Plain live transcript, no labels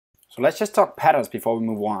So let's just talk patterns before we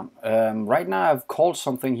move on. Right now I've called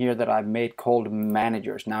something here that I've made called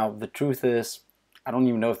managers. Now the truth is, I don't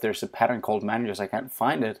even know if there's a pattern called managers. I can't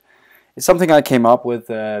find it. It's something I came up with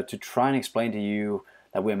to try and explain to you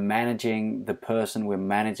that we're managing the person, we're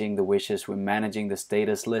managing the wishes, we're managing the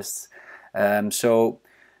status lists. So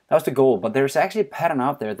that was the goal. But there's actually a pattern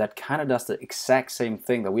out there that kind of does the exact same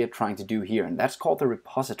thing that we are trying to do here, and that's called the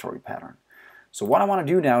repository pattern. So what I want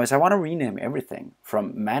to do now is I want to rename everything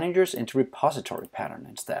from managers into repository pattern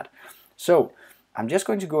instead. So I'm just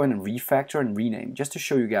going to go in and refactor and rename just to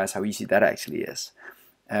show you guys how easy that actually is.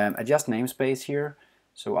 Adjust namespace here.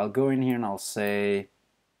 So I'll go in here and I'll say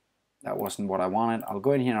that wasn't what I wanted. I'll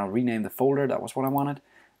go in here and I'll rename the folder, that was what I wanted,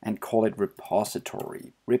 and call it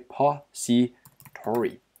repository.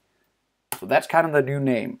 Repository. So that's kind of the new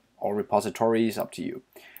name, or repository is up to you.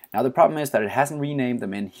 Now the problem is that it hasn't renamed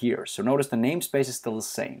them in here. So notice the namespace is still the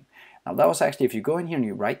same. Now that was actually, if you go in here and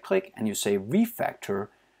you right click and you say refactor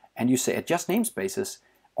and you say adjust namespaces,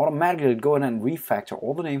 automatically it'll go in and refactor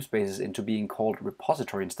all the namespaces into being called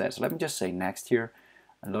repository instead. So let me just say next here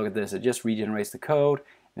and look at this. It just regenerates the code.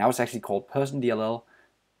 Now it's actually called person DLL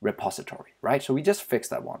repository, right? So we just fixed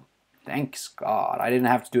that one. Thanks God. I didn't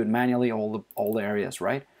have to do it manually, all the areas,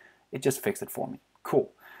 right? It just fixed it for me.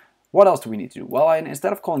 Cool. What else do we need to do? Well,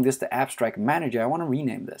 instead of calling this the abstract manager, I want to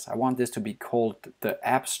rename this. I want this to be called the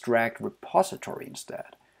abstract repository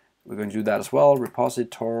instead. We're going to do that as well.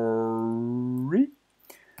 Repository,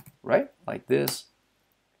 right? Like this.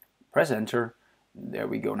 Press enter. There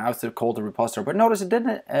we go. Now it's called the repository. But notice it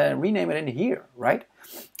didn't rename it in here, right?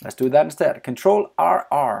 Let's do that instead. Control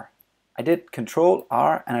RR. I did Control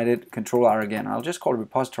R and I did Control R again. I'll just call it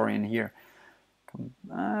repository in here.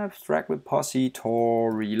 Abstract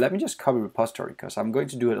repository. Let me just copy repository because I'm going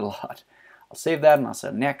to do it a lot. I'll save that and I'll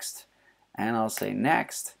say next, and I'll say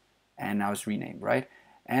next, and now it's renamed, right?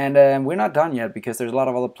 And we're not done yet because there's a lot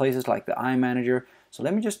of other places like the iManager. So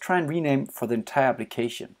let me just try and rename for the entire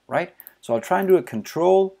application, right? So I'll try and do a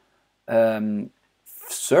control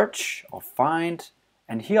search or find,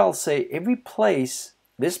 and here I'll say every place.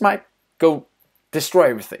 This might go destroy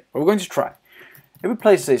everything, but we're going to try. Every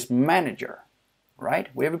place says manager. Right?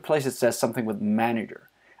 Every place it says something with manager.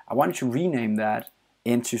 I want you to rename that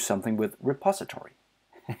into something with repository.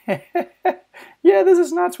 Yeah, this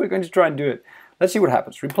is nuts. We're going to try and do it. Let's see what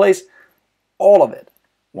happens. Replace all of it.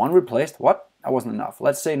 One replaced. What? That wasn't enough.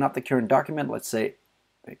 Let's say not the current document. Let's say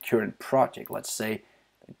the current project. Let's say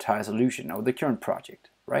the entire solution. No, the current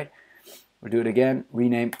project. Right? We'll do it again.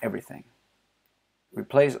 Rename everything.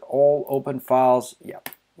 Replace all open files. Yeah,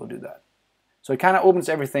 we'll do that. So it kind of opens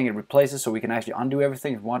everything, it replaces, so we can actually undo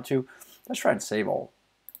everything if we want to. Let's try and save all.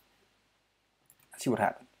 Let's see what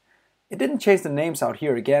happened. It didn't change the names out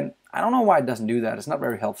here again. I don't know why it doesn't do that. It's not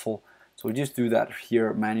very helpful. So we just do that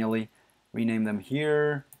here manually. Rename them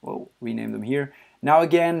here. Whoa, rename them here. Now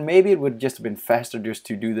again, maybe it would just have been faster just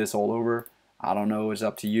to do this all over. I don't know. It's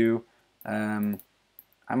up to you. I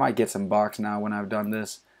might get some bugs now when I've done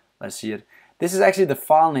this. Let's see it. This is actually the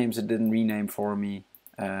file names it didn't rename for me.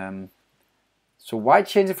 So why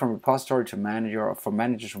change it from repository to manager, or from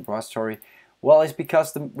manager to repository? Well, it's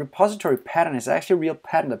because the repository pattern is actually a real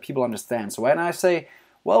pattern that people understand. So when I say,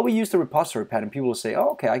 well, we use the repository pattern, people will say, oh,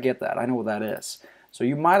 okay, I get that. I know what that is. So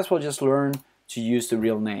you might as well just learn to use the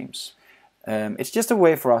real names. It's just a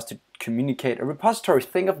way for us to communicate. A repository,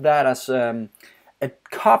 think of that as a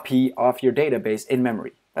copy of your database in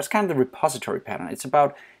memory. That's kind of the repository pattern. It's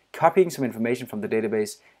about copying some information from the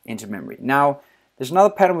database into memory. Now, there's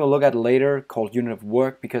another pattern we'll look at later called unit of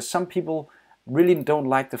work, because some people really don't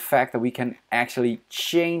like the fact that we can actually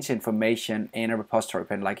change information in a repository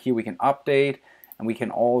pattern. Like here we can update and we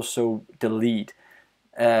can also delete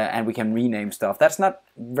and we can rename stuff. That's not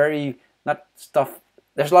stuff.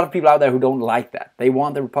 There's a lot of people out there who don't like that. They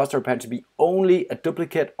want the repository pattern to be only a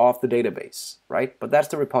duplicate of the database, right? But that's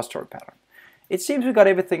the repository pattern. It seems we got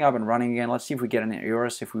everything up and running again. Let's see if we get any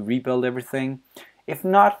errors, if we rebuild everything. If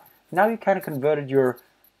not, now you kind of converted your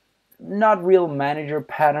not real manager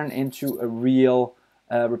pattern into a real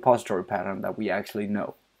repository pattern that we actually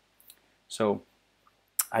know. So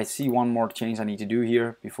I see one more change I need to do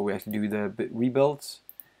here before we actually do the rebuilds.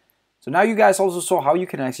 So now you guys also saw how you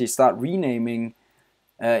can actually start renaming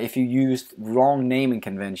if you used wrong naming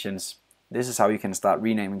conventions. This is how you can start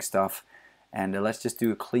renaming stuff. And let's just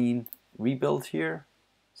do a clean rebuild here.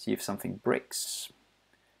 See if something breaks.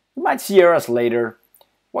 You might see errors later.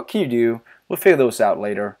 What can you do? We'll figure those out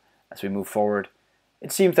later as we move forward.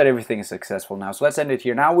 It seems that everything is successful now, so let's end it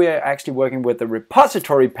here. Now we're actually working with the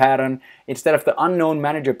repository pattern instead of the unknown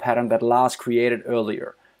manager pattern that Lars created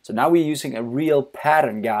earlier. So now we're using a real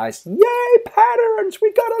pattern, guys. Yay, patterns!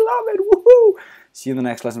 We gotta love it! Woohoo! See you in the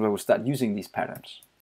next lesson where we'll start using these patterns.